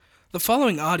The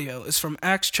following audio is from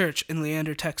Axe Church in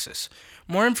Leander, Texas.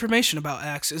 More information about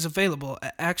Axe is available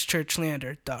at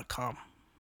axchurchleander.com.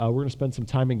 We're going to spend some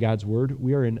time in God's Word.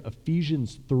 We are in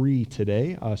Ephesians 3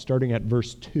 today, starting at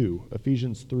verse 2.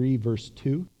 Ephesians 3, verse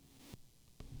 2.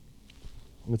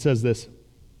 And it says this: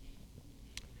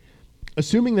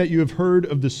 "Assuming that you have heard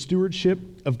of the stewardship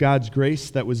of God's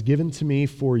grace that was given to me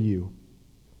for you,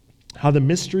 how the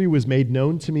mystery was made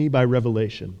known to me by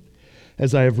revelation,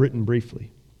 as I have written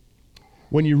briefly.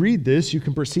 When you read this, you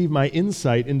can perceive my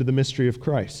insight into the mystery of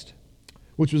Christ,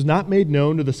 which was not made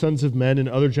known to the sons of men in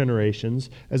other generations,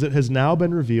 as it has now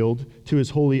been revealed to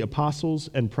his holy apostles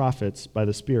and prophets by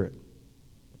the Spirit.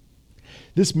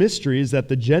 This mystery is that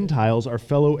the Gentiles are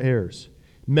fellow heirs,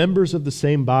 members of the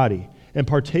same body, and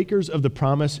partakers of the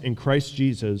promise in Christ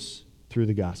Jesus through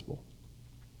the gospel."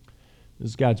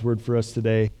 This is God's word for us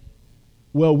today.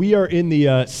 Well, we are in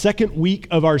the second week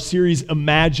of our series,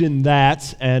 Imagine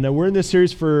That, and we're in this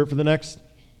series for the next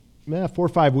 4 or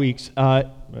 5 weeks. I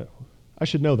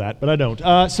should know that, but I don't.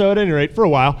 So at any rate, for a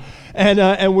while.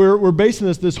 And we're basing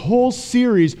this whole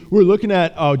series, we're looking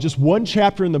at just one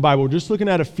chapter in the Bible. We're just looking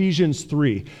at Ephesians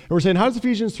 3. And we're saying, how does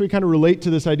Ephesians 3 kind of relate to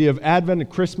this idea of Advent and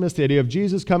Christmas, the idea of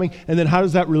Jesus coming, and then how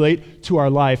does that relate to our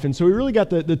life? And so we really got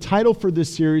the title for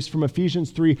this series from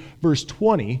Ephesians 3, verse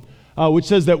 20, which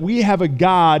says that we have a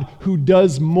God who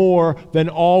does more than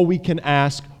all we can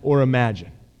ask or imagine.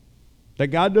 That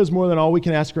God does more than all we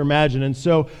can ask or imagine. And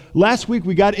so last week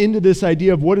we got into this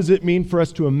idea of what does it mean for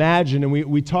us to imagine, and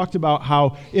we talked about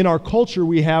how in our culture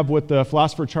we have what the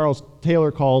philosopher Charles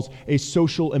Taylor calls a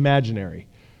social imaginary.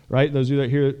 Right? Those of you that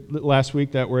here last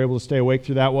week that were able to stay awake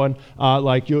through that one,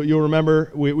 you'll remember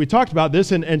we talked about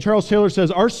this, and Charles Taylor says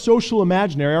our social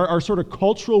imaginary, our sort of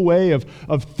cultural way of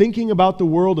thinking about the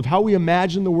world, of how we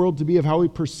imagine the world to be, of how we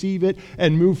perceive it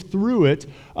and move through it,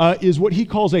 is what he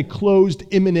calls a closed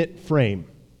immanent frame.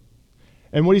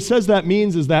 And what he says that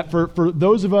means is that for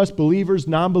those of us, believers,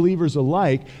 non-believers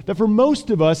alike, that for most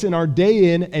of us in our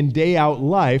day in and day out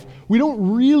life, we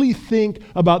don't really think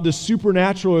about the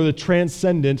supernatural or the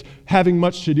transcendent having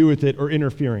much to do with it or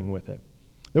interfering with it.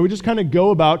 That we just kind of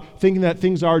go about thinking that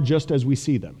things are just as we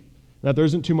see them, that there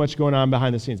isn't too much going on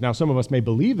behind the scenes. Now, some of us may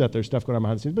believe that there's stuff going on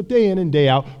behind the scenes, but day in and day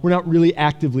out, we're not really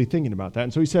actively thinking about that.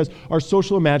 And so he says our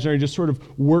social imaginary just sort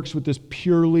of works with this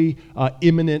purely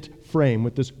immanent frame,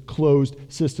 with this closed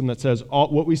system that says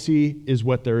what we see is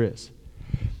what there is.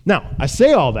 Now, I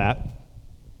say all that,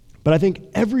 but I think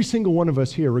every single one of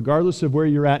us here, regardless of where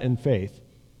you're at in faith,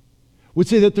 would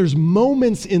say that there's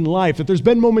moments in life, that there's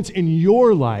been moments in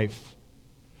your life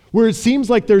where it seems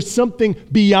like there's something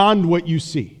beyond what you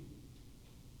see.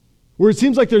 Where it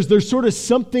seems like there's sort of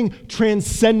something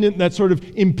transcendent that sort of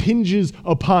impinges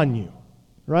upon you,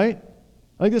 right?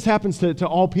 I think this happens to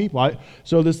all people.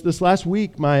 So this last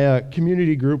week, my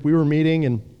community group, we were meeting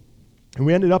and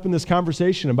we ended up in this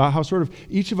conversation about how sort of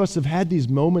each of us have had these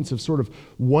moments of sort of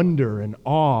wonder and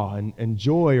awe and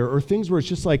joy or things where it's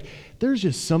just like, there's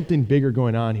just something bigger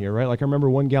going on here, right? Like I remember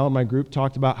one gal in my group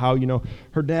talked about how,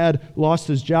 her dad lost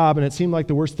his job and it seemed like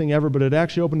the worst thing ever, but it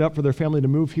actually opened up for their family to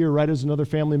move here right as another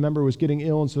family member was getting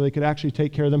ill, and so they could actually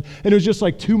take care of them. And it was just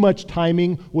like too much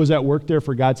timing was at work there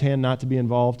for God's hand not to be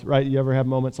involved, right? You ever have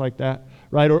moments like that?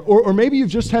 Right? Or maybe you've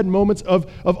just had moments of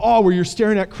awe where you're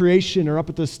staring at creation or up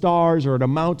at the stars or at a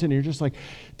mountain and you're just like,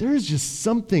 there's just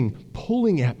something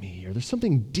pulling at me here. There's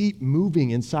something deep moving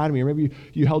inside of me. Or maybe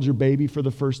you held your baby for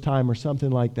the first time or something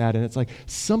like that, and it's like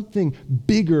something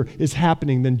bigger is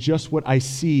happening than just what I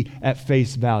see at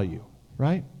face value,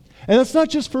 right? And that's not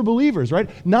just for believers, right?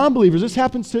 Non-believers. This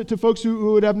happens to folks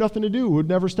who would have nothing to do, who would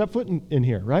never step foot in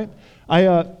here, right?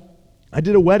 I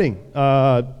did a wedding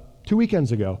 2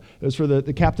 weekends ago. It was for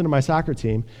the captain of my soccer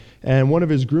team, and one of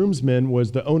his groomsmen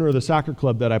was the owner of the soccer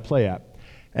club that I play at.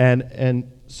 And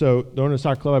so the owner of the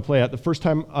soccer club I play at, the first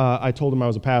time I told him I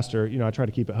was a pastor, I tried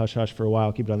to keep it hush-hush for a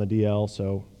while, keep it on the DL,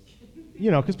 so,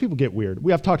 because people get weird.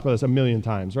 We have talked about this a million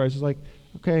times, right? It's just like,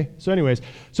 okay. So anyways,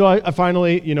 so I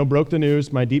finally, broke the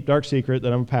news, my deep, dark secret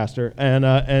that I'm a pastor,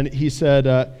 and he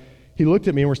said, he looked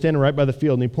at me, and we're standing right by the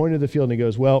field, and he pointed to the field, and he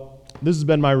goes, well, this has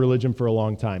been my religion for a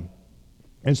long time.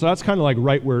 And so that's kind of like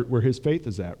right where his faith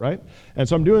is at, right? And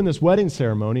so I'm doing this wedding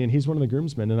ceremony, and he's one of the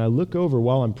groomsmen, and I look over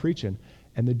while I'm preaching,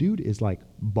 and the dude is like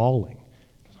bawling.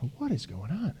 I'm like, what is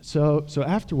going on? So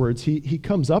afterwards, he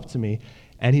comes up to me,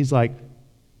 and he's like,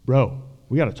 bro,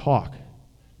 we got to talk.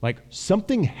 Like,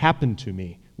 something happened to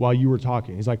me while you were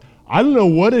talking. He's like, I don't know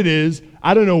what it is.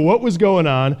 I don't know what was going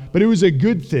on, but it was a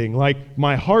good thing. Like,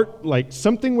 my heart, like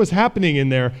something was happening in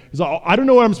there. He's like, I don't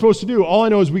know what I'm supposed to do. All I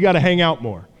know is we got to hang out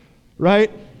more.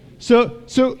 Right? So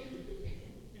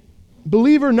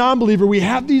believer, non-believer, we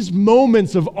have these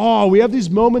moments of awe. We have these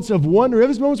moments of wonder. We have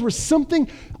these moments where something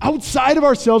outside of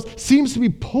ourselves seems to be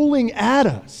pulling at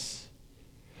us.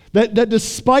 That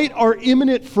despite our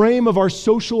imminent frame of our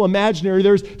social imaginary,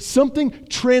 there's something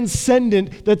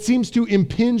transcendent that seems to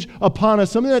impinge upon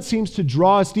us, something that seems to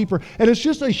draw us deeper. And it's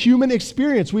just a human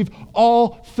experience. We've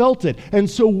all felt it. And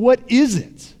so what is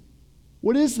it?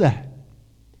 What is that?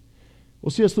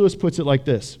 Well, C.S. Lewis puts it like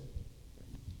this.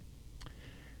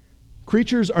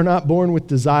 Creatures are not born with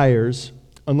desires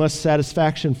unless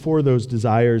satisfaction for those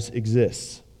desires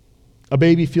exists. A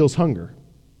baby feels hunger.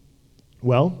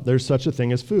 Well, there's such a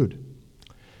thing as food.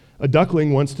 A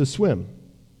duckling wants to swim.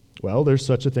 Well, there's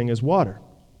such a thing as water.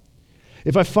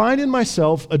 If I find in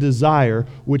myself a desire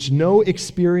which no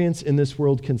experience in this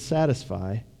world can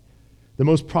satisfy, the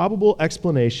most probable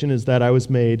explanation is that I was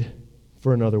made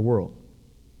for another world.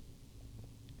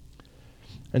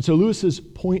 And so Lewis's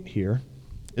point here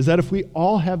is that if we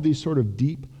all have these sort of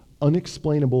deep,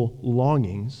 unexplainable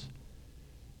longings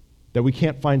that we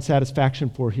can't find satisfaction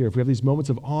for here, if we have these moments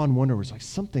of awe and wonder where it's like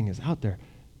something is out there,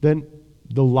 then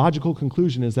the logical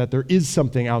conclusion is that there is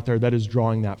something out there that is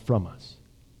drawing that from us.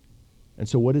 And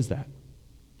so what is that?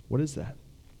 What is that?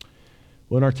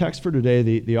 Well, in our text for today,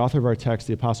 the author of our text,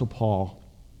 the Apostle Paul,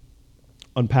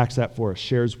 unpacks that for us,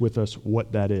 shares with us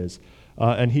what that is.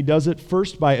 And he does it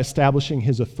first by establishing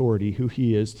his authority, who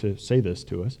he is to say this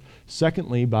to us.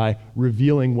 Secondly, by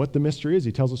revealing what the mystery is.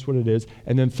 He tells us what it is.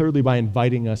 And then thirdly, by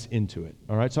inviting us into it.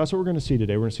 All right, so that's what we're going to see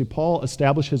today. We're going to see Paul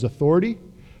establish his authority,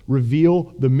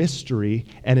 reveal the mystery,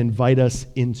 and invite us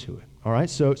into it. All right,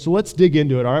 so let's dig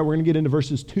into it. All right, we're going to get into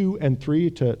verses 2 and 3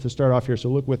 to start off here. So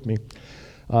look with me.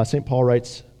 St. Paul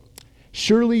writes,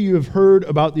 "Surely you have heard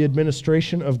about the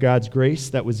administration of God's grace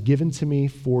that was given to me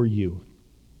for you.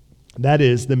 That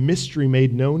is, the mystery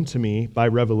made known to me by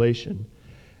revelation,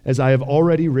 as I have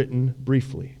already written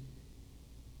briefly."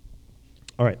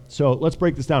 All right, so let's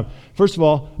break this down. First of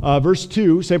all, verse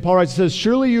 2, St. Paul writes, it says,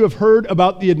 "Surely you have heard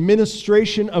about the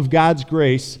administration of God's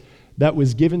grace that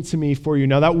was given to me for you."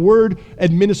 Now, that word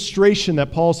administration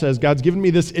that Paul says, God's given me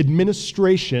this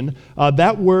administration,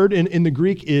 that word in the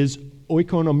Greek is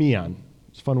oikonomian.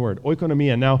 It's a fun word,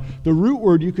 oikonomia. Now, the root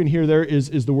word you can hear there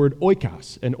is the word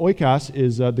oikos, and oikos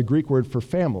is the Greek word for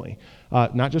family,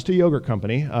 not just a yogurt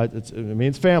company. It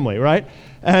means family, right?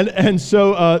 And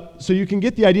so you can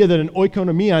get the idea that an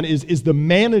oikonomian is the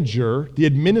manager, the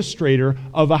administrator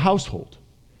of a household.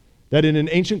 That in an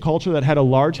ancient culture that had a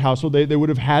large household, they would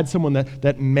have had someone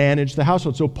that managed the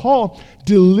household. So Paul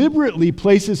deliberately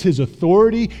places his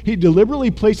authority, he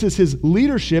deliberately places his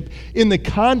leadership in the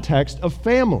context of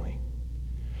family.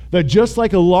 That just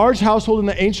like a large household in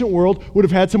the ancient world would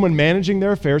have had someone managing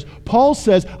their affairs, Paul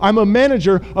says, I'm a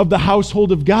manager of the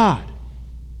household of God.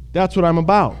 That's what I'm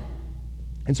about.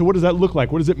 And so what does that look like?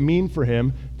 What does it mean for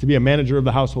him to be a manager of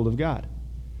the household of God?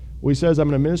 Well, he says, I'm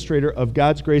an administrator of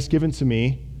God's grace given to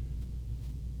me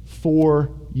for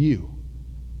you.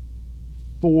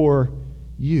 For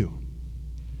you.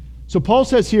 So Paul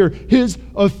says here, his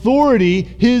authority,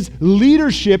 his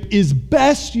leadership is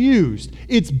best used.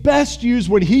 It's best used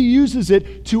when he uses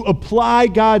it to apply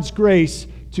God's grace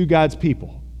to God's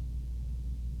people.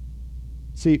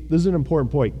 See, this is an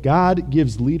important point. God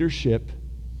gives leadership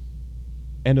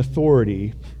and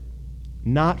authority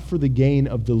not for the gain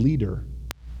of the leader,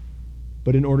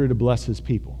 but in order to bless his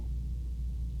people.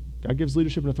 God gives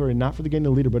leadership and authority not for the gain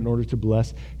of the leader, but in order to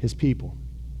bless his people.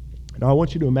 Now, I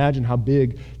want you to imagine how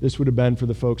big this would have been for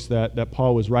the folks that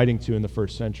Paul was writing to in the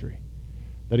first century.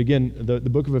 That again, the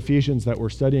book of Ephesians that we're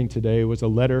studying today was a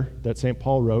letter that St.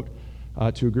 Paul wrote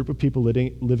to a group of people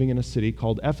living in a city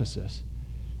called Ephesus.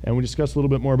 And we discussed a little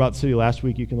bit more about the city last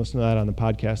week. You can listen to that on the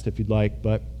podcast if you'd like.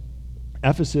 But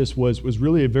Ephesus was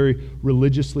really a very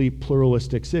religiously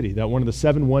pluralistic city. That one of the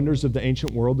 7 wonders of the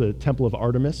ancient world, the Temple of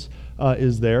Artemis,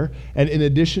 is there. And in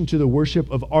addition to the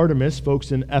worship of Artemis,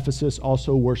 folks in Ephesus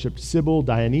also worshipped Sybil,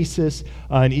 Dionysus,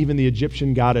 and even the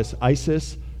Egyptian goddess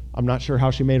Isis. I'm not sure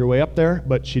how she made her way up there,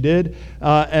 but she did.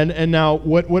 And now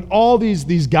what all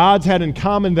these gods had in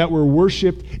common that were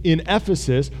worshipped in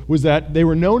Ephesus was that they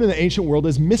were known in the ancient world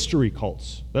as mystery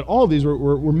cults. That all of these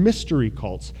were mystery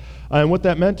cults. And what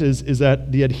that meant is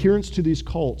that the adherents to these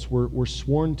cults were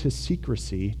sworn to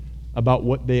secrecy about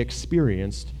what they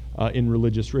experienced in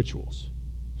religious rituals.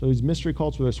 So these mystery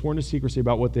cults were sworn to secrecy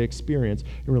about what they experienced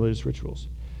in religious rituals.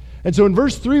 And so in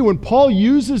verse 3, when Paul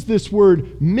uses this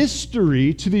word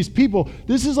mystery to these people,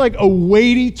 this is like a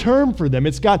weighty term for them.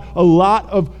 It's got a lot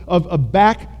of a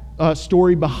back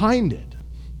story behind it.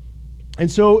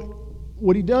 And so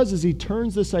what he does is he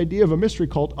turns this idea of a mystery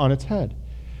cult on its head.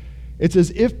 It's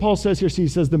as if Paul says here, see, he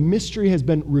says, the mystery has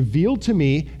been revealed to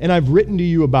me, and I've written to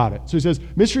you about it. So he says,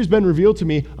 mystery's been revealed to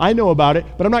me, I know about it,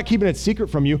 but I'm not keeping it secret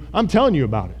from you. I'm telling you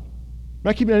about it. I'm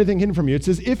not keeping anything hidden from you. It's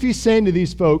as if he's saying to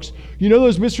these folks, you know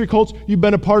those mystery cults you've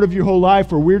been a part of your whole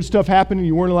life where weird stuff happened and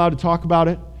you weren't allowed to talk about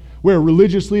it? Where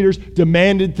religious leaders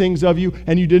demanded things of you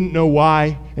and you didn't know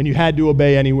why and you had to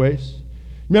obey anyways?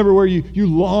 Remember where you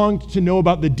longed to know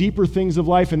about the deeper things of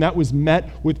life and that was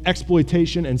met with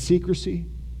exploitation and secrecy?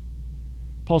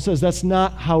 Paul says that's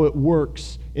not how it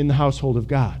works in the household of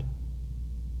God.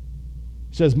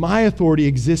 He says, my authority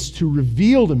exists to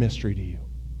reveal the mystery to you.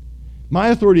 My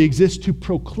authority exists to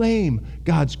proclaim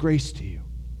God's grace to you.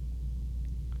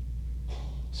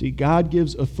 See, God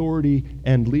gives authority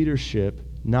and leadership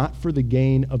not for the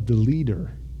gain of the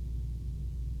leader,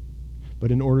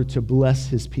 but in order to bless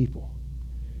his people.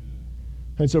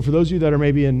 And so for those of you that are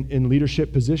maybe in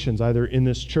leadership positions, either in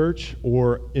this church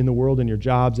or in the world, in your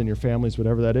jobs, in your families,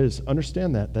 whatever that is,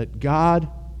 understand that God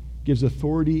gives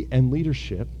authority and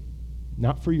leadership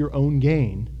not for your own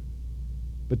gain,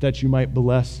 but that you might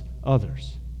bless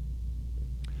others.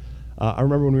 I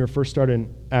remember when we were first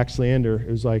starting Acts Leander,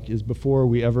 it was before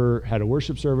we ever had a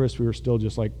worship service. We were still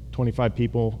just like 25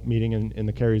 people meeting in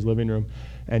the Carey's living room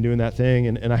and doing that thing.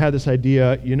 And I had this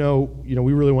idea,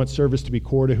 we really want service to be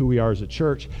core to who we are as a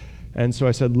church. And so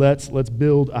I said, let's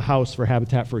build a house for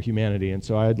Habitat for Humanity. And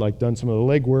so I had done some of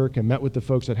the legwork and met with the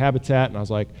folks at Habitat, and I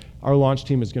was like, our launch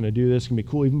team is going to do this. It's going to be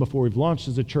cool. Even before we've launched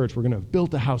as a church, we're going to have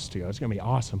built a house together. It's going to be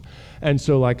awesome. And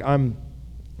so I'm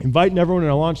inviting everyone in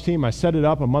our launch team. I set it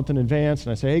up a month in advance,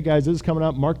 and I say, hey guys, this is coming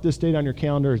up. Mark this date on your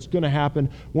calendar. It's going to happen.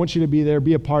 I want you to be there,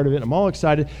 be a part of it. I'm all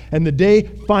excited. And the day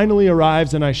finally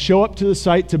arrives, and I show up to the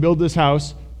site to build this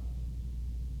house.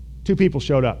 2 people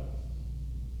showed up.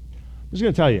 I'm just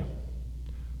going to tell you,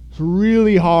 it's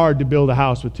really hard to build a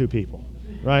house with 2 people,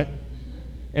 right?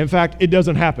 In fact, it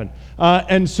doesn't happen.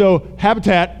 And so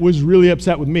Habitat was really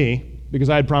upset with me because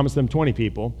I had promised them 20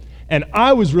 people, and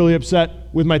I was really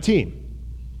upset with my team.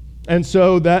 And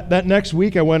so that next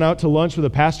week, I went out to lunch with a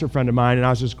pastor friend of mine, and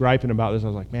I was just griping about this. I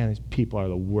was like, man, these people are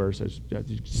the worst. They're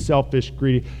selfish,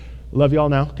 greedy. Love y'all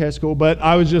now. Okay, it's cool. But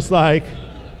I was like,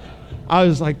 I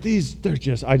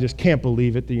just can't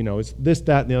believe it. It's this,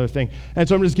 that, and the other thing. And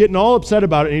so I'm just getting all upset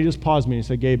about it. And he just paused me and he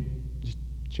said, Gabe, just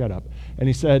shut up. And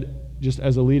he said, just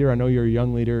as a leader, I know you're a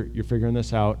young leader. You're figuring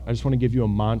this out. I just want to give you a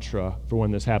mantra for when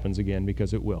this happens again,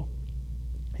 because it will.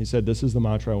 He said, this is the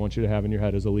mantra I want you to have in your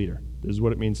head as a leader. This is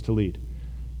what it means to lead.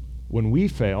 When we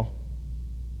fail,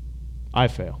 I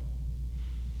fail.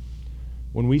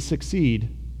 When we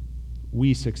succeed,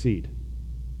 we succeed.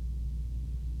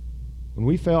 When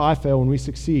we fail, I fail. When we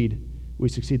succeed, we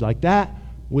succeed. Like that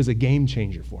was a game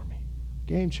changer for me.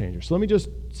 Game changer. So let me just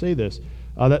say this,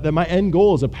 that my end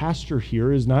goal as a pastor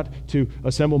here is not to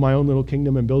assemble my own little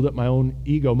kingdom and build up my own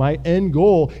ego. My end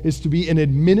goal is to be an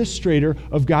administrator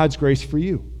of God's grace for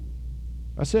you.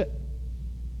 That's it.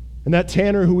 And that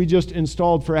Tanner who we just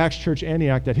installed for Acts Church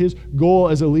Antioch, that his goal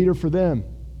as a leader for them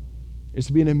is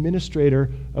to be an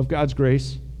administrator of God's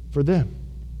grace for them.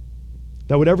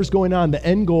 That whatever's going on, the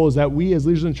end goal is that we as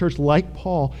leaders in the church, like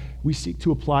Paul, we seek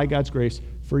to apply God's grace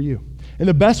for you. And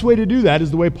the best way to do that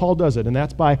is the way Paul does it, and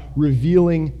that's by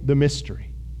revealing the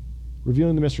mystery.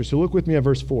 Revealing the mystery. So look with me at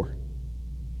verse 4.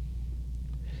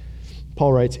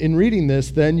 Paul writes, in reading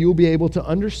this, then you'll be able to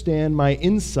understand my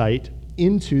insight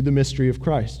into the mystery of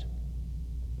Christ.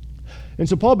 And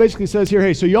so Paul basically says here,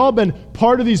 hey, so y'all have been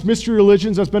part of these mystery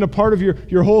religions. That's been a part of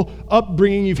your whole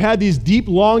upbringing. You've had these deep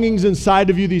longings inside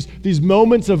of you, these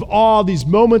moments of awe, these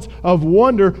moments of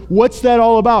wonder. What's that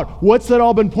all about? What's that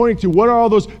all been pointing to? What are all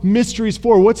those mysteries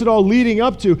for? What's it all leading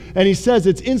up to? And he says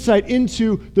it's insight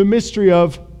into the mystery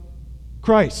of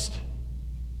Christ.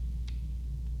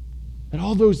 And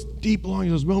all those deep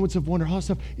longings, those moments of wonder, all that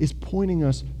stuff is pointing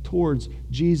us towards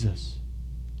Jesus.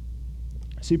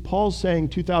 See, Paul's saying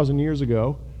 2,000 years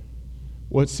ago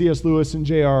what C.S. Lewis and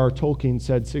J.R.R. Tolkien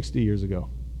said 60 years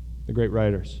ago, the great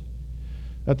writers,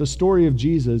 that the story of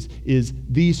Jesus is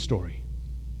the story.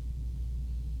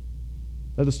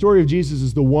 That the story of Jesus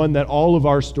is the one that all of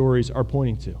our stories are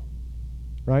pointing to,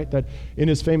 right? That in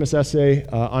his famous essay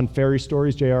on fairy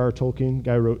stories, J.R.R. Tolkien,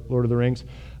 guy who wrote Lord of the Rings,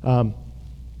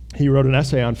 he wrote an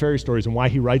essay on fairy stories and why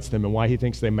he writes them and why he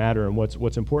thinks they matter and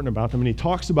what's important about them. And he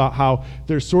talks about how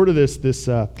there's sort of this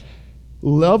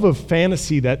love of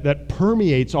fantasy that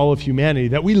permeates all of humanity,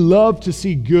 that we love to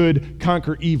see good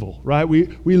conquer evil, right?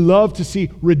 We love to see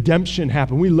redemption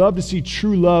happen. We love to see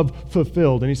true love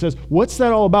fulfilled. And he says, what's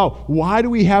that all about? Why do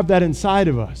we have that inside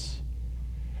of us?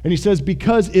 And he says,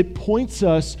 because it points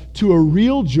us to a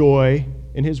real joy,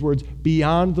 in his words,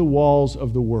 beyond the walls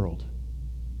of the world.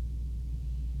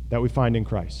 that we find in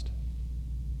Christ.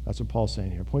 That's what Paul's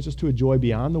saying here. It points us to a joy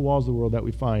beyond the walls of the world that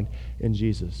we find in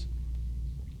Jesus.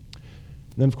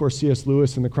 And then, of course, C.S.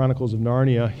 Lewis in the Chronicles of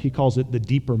Narnia, he calls it the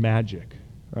deeper magic,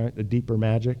 right? The deeper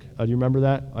magic. Do you remember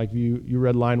that? Like you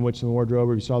read Lion, Witch, and the Wardrobe,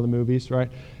 or you saw the movies, right?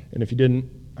 And if you didn't,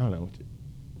 I don't know.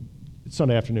 It's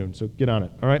Sunday afternoon, so get on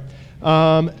it, all right?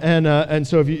 And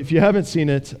so if you haven't seen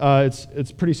it, it's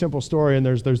a pretty simple story. And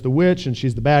there's the witch, and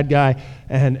she's the bad guy,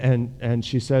 and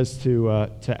she says to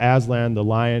Aslan, the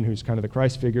lion, who's kind of the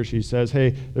Christ figure, she says, hey,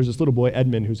 there's this little boy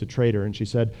Edmund who's a traitor, and she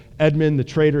said, Edmund, the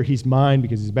traitor, he's mine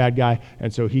because he's a bad guy,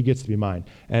 and so he gets to be mine.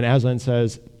 And Aslan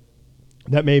says,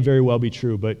 that may very well be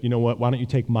true, but you know what? Why don't you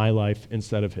take my life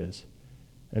instead of his?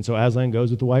 And so Aslan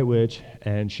goes with the white witch,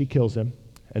 and she kills him.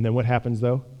 And then what happens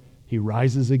though? He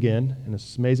rises again, and it's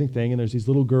this amazing thing, and there's these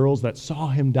little girls that saw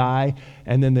him die,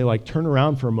 and then they turn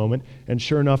around for a moment, and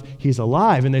sure enough, he's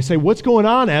alive, and they say, what's going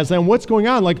on, Aslan? What's going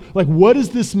on? Like what does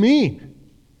this mean?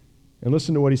 And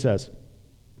listen to what he says.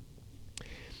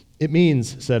 It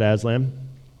means, said Aslan,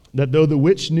 that though the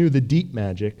witch knew the deep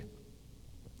magic,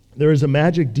 there is a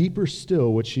magic deeper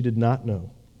still which she did not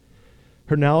know.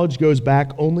 Her knowledge goes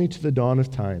back only to the dawn of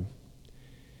time.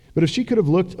 But if she could have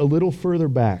looked a little further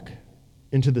back,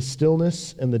 into the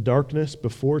stillness and the darkness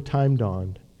before time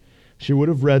dawned, she would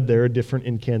have read there a different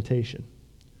incantation.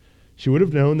 She would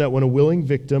have known that when a willing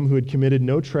victim who had committed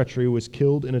no treachery was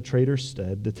killed in a traitor's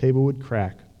stead, the table would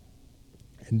crack,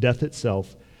 and death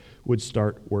itself would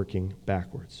start working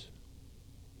backwards.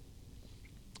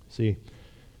 See,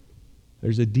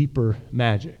 there's a deeper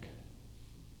magic.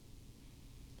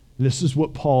 This is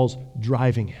what Paul's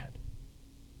driving at.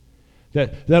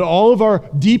 That all of our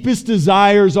deepest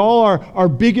desires, all our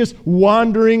biggest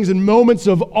wanderings and moments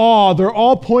of awe, they're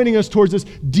all pointing us towards this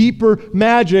deeper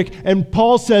magic. And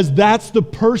Paul says that's the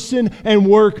person and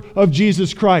work of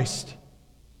Jesus Christ.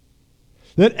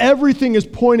 That everything is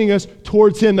pointing us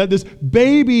towards him. That this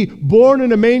baby born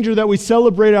in a manger that we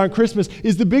celebrate on Christmas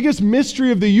is the biggest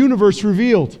mystery of the universe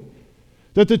revealed.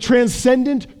 That the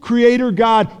transcendent creator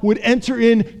God would enter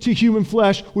into human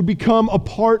flesh, would become a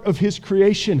part of his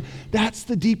creation. That's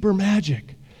the deeper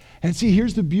magic. And see,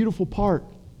 here's the beautiful part.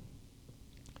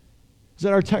 Is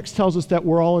that our text tells us that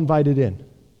we're all invited in.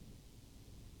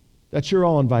 That you're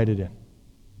all invited in.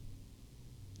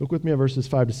 Look with me at verses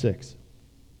 5 to 6.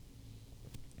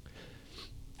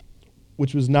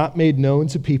 Which was not made known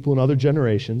to people in other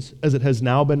generations, as it has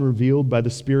now been revealed by the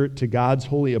Spirit to God's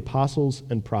holy apostles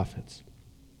and prophets.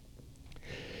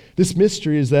 This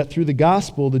mystery is that through the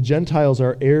gospel, the Gentiles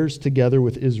are heirs together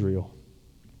with Israel,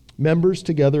 members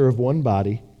together of one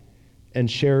body,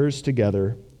 and sharers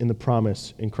together in the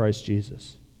promise in Christ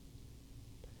Jesus.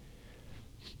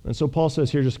 And so Paul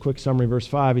says here, just a quick summary, verse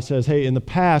 5, he says, hey, in the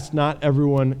past, not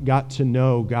everyone got to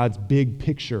know God's big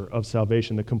picture of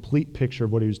salvation, the complete picture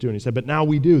of what he was doing. He said, but now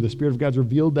we do. The Spirit of God's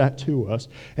revealed that to us.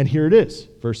 And here it is,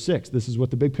 verse 6. This is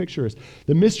what the big picture is.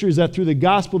 The mystery is that through the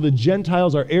gospel, the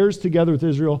Gentiles are heirs together with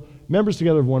Israel, members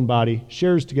together of one body,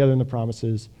 sharers together in the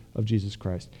promises of Jesus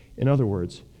Christ. In other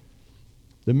words,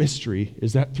 the mystery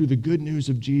is that through the good news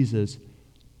of Jesus,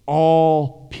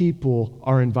 all people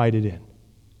are invited in.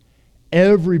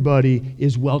 Everybody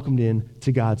is welcomed in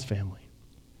to God's family.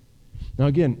 Now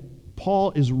again,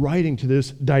 Paul is writing to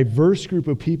this diverse group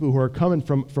of people who are coming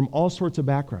from all sorts of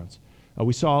backgrounds.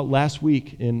 We saw last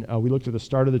week, we looked at the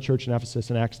start of the church in Ephesus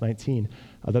in Acts 19,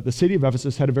 that the city of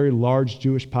Ephesus had a very large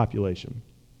Jewish population.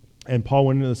 And Paul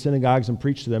went into the synagogues and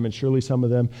preached to them, and surely some of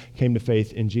them came to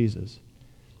faith in Jesus.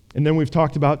 And then we've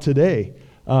talked about today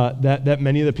that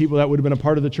many of the people that would have been a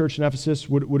part of the church in Ephesus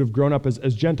would have grown up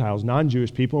as Gentiles,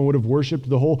 non-Jewish people, and would have worshipped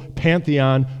the whole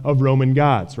pantheon of Roman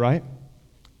gods, right?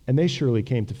 And they surely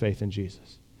came to faith in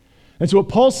Jesus. And so what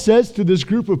Paul says to this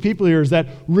group of people here is that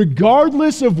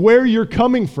regardless of where you're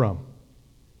coming from,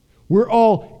 we're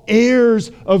all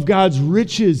heirs of God's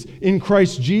riches in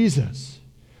Christ Jesus.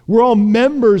 We're all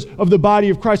members of the body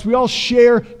of Christ. We all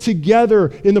share together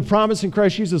in the promise in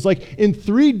Christ Jesus. Like in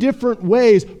three different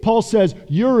ways, Paul says,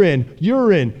 you're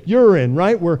in,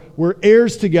 right? We're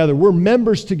heirs together. We're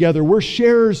members together. We're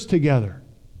sharers together.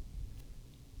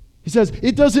 He says,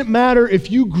 it doesn't matter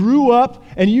if you grew up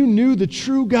and you knew the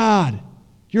true God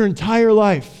your entire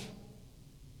life.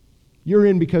 You're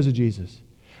in because of Jesus.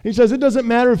 He says, it doesn't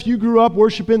matter if you grew up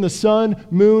worshiping the sun,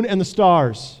 moon, and the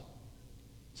stars.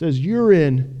 He says, you're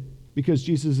in because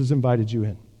Jesus has invited you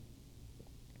in.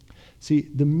 See,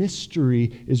 the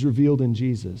mystery is revealed in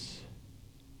Jesus,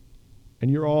 and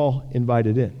you're all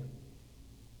invited in.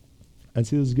 And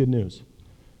see, this is good news.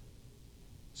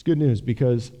 It's good news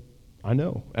because I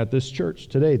know at this church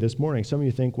today, this morning, some of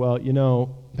you think, well,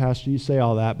 Pastor, you say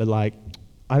all that, but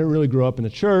I didn't really grow up in the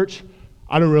church.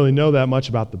 I don't really know that much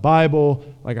about the Bible.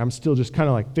 Like, I'm still just kind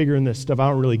of like figuring this stuff. I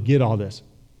don't really get all this.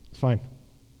 It's fine.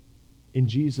 In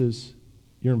Jesus,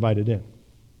 you're invited in.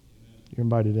 You're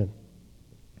invited in.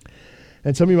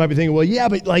 And some of you might be thinking, well, yeah,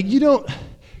 but like, you don't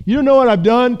know what I've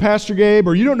done, Pastor Gabe,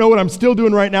 or you don't know what I'm still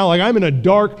doing right now. Like, I'm in a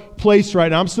dark place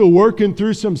right now. I'm still working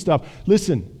through some stuff.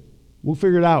 Listen, we'll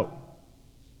figure it out.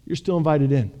 You're still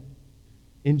invited in.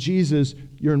 In Jesus,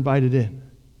 you're invited in.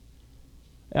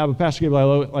 Yeah, but Pastor Gabe,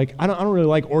 I don't really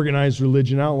like organized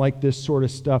religion. I don't like this sort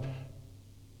of stuff.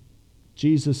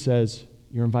 Jesus says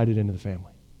you're invited into the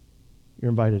family. You're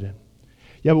invited in.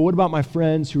 Yeah, but what about my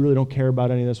friends who really don't care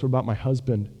about any of this? What about my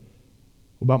husband?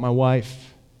 What about my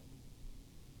wife?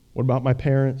 What about my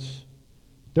parents?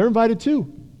 They're invited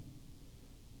too.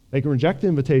 They can reject the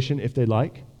invitation if they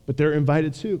like, but they're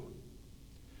invited too.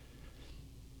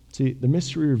 See, the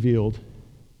mystery revealed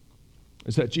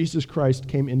is that Jesus Christ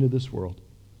came into this world.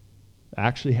 It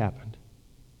actually happened.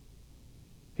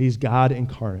 He's God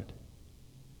incarnate.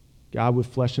 God with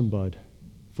flesh and blood,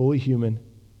 fully human,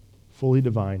 fully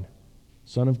divine,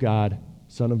 Son of God,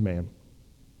 Son of man.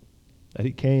 That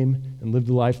he came and lived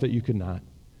the life that you could not.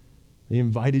 He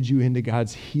invited you into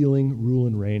God's healing, rule,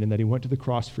 and reign, and that he went to the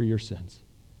cross for your sins.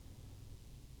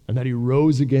 And that he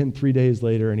rose again 3 days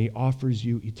later, and he offers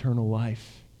you eternal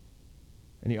life.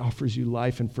 And he offers you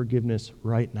life and forgiveness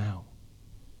right now.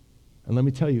 And let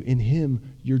me tell you, in him,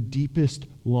 your deepest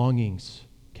longings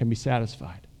can be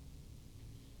satisfied.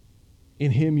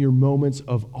 In him, your moments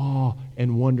of awe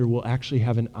and wonder will actually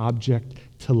have an object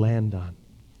to land on.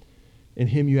 In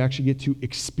him, you actually get to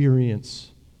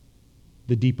experience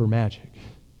the deeper magic.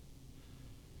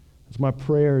 It's my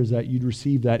prayer is that you'd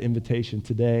receive that invitation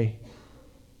today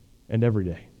and every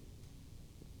day.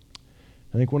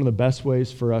 I think one of the best ways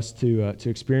for us to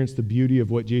experience the beauty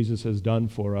of what Jesus has done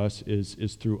for us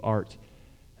is through art.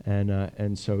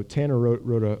 And so Tanner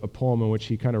wrote a poem in which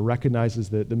he kind of recognizes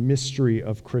the mystery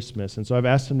of Christmas. And so I've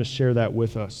asked him to share that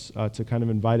with us, to kind of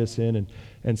invite us in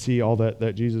and see all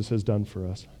that Jesus has done for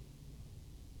us.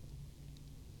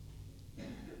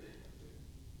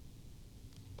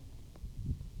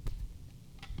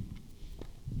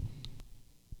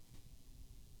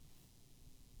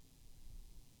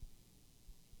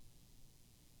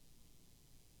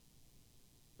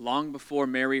 Long before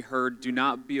Mary heard, "Do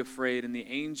not be afraid," and the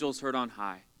angels heard on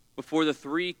high, before the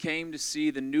three came to see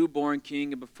the newborn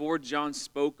king, and before John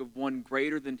spoke of one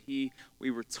greater than he, we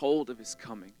were told of his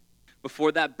coming.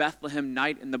 Before that Bethlehem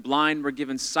night and the blind were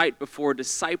given sight, before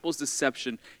disciples'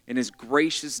 deception and his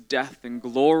gracious death and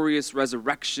glorious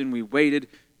resurrection, we waited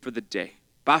for the day.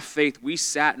 By faith, we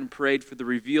sat and prayed for the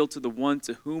reveal to the one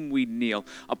to whom we kneel,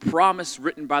 a promise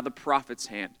written by the prophet's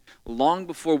hand, long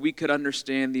before we could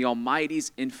understand the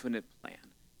Almighty's infinite plan.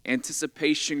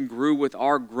 Anticipation grew with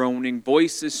our groaning,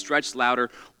 voices stretched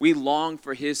louder. We longed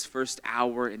for his first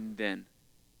hour, and then,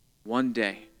 one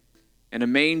day, in a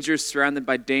manger surrounded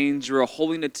by danger, a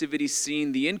holy nativity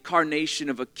scene, the incarnation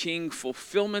of a king,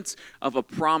 fulfillment of a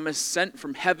promise sent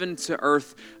from heaven to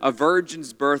earth, a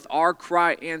virgin's birth, our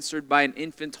cry answered by an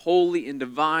infant, holy and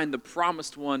divine. The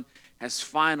promised one has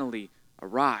finally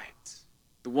arrived.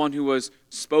 The one who was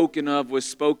spoken of was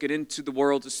spoken into the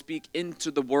world to speak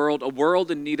into the world, a world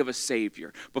in need of a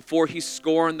Savior. Before he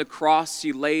scorned the cross,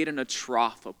 he laid in a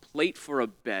trough, a plate for a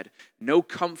bed, no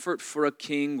comfort for a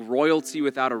king, royalty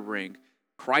without a ring.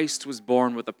 Christ was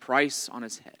born with a price on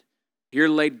his head. Here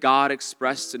laid God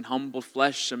expressed in humble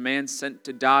flesh, a man sent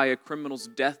to die, a criminal's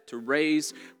death to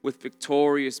raise with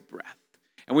victorious breath.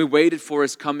 And we waited for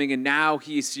his coming, and now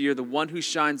he is here, the one who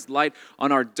shines light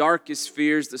on our darkest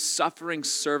fears. The suffering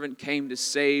servant came to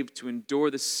save, to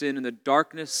endure the sin and the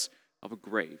darkness of a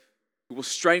grave. Who will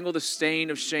strangle the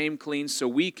stain of shame clean so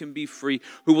we can be free.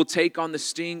 Who will take on the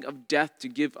sting of death to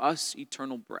give us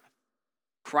eternal breath.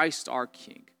 Christ our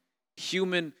King,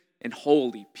 human and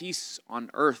holy, peace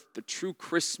on earth, the true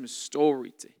Christmas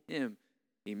story. To him,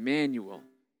 Emmanuel,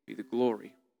 be the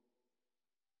glory.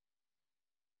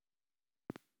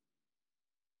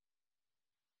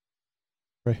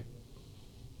 Pray.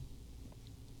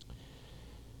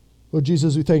 Lord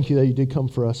Jesus, we thank you that you did come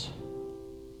for us.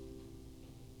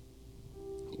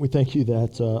 We thank you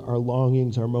that our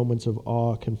longings, our moments of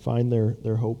awe can find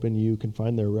their hope in you, can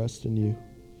find their rest in you.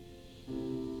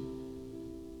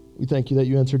 We thank you that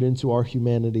you entered into our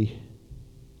humanity,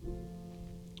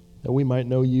 that we might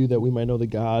know you, that we might know the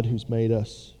God who's made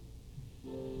us.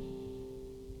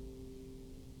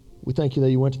 We thank you that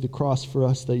you went to the cross for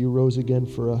us, that you rose again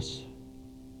for us.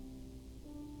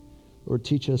 Lord,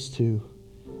 teach us to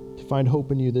find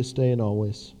hope in you this day and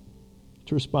always,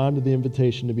 to respond to the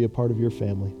invitation to be a part of your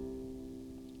family.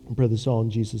 I pray this all in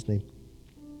Jesus' name.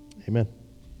 Amen.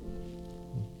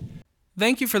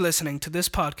 Thank you for listening to this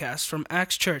podcast from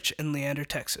Acts Church in Leander,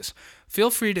 Texas. Feel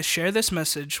free to share this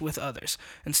message with others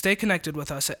and stay connected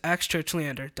with us at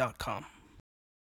actschurchleander.com.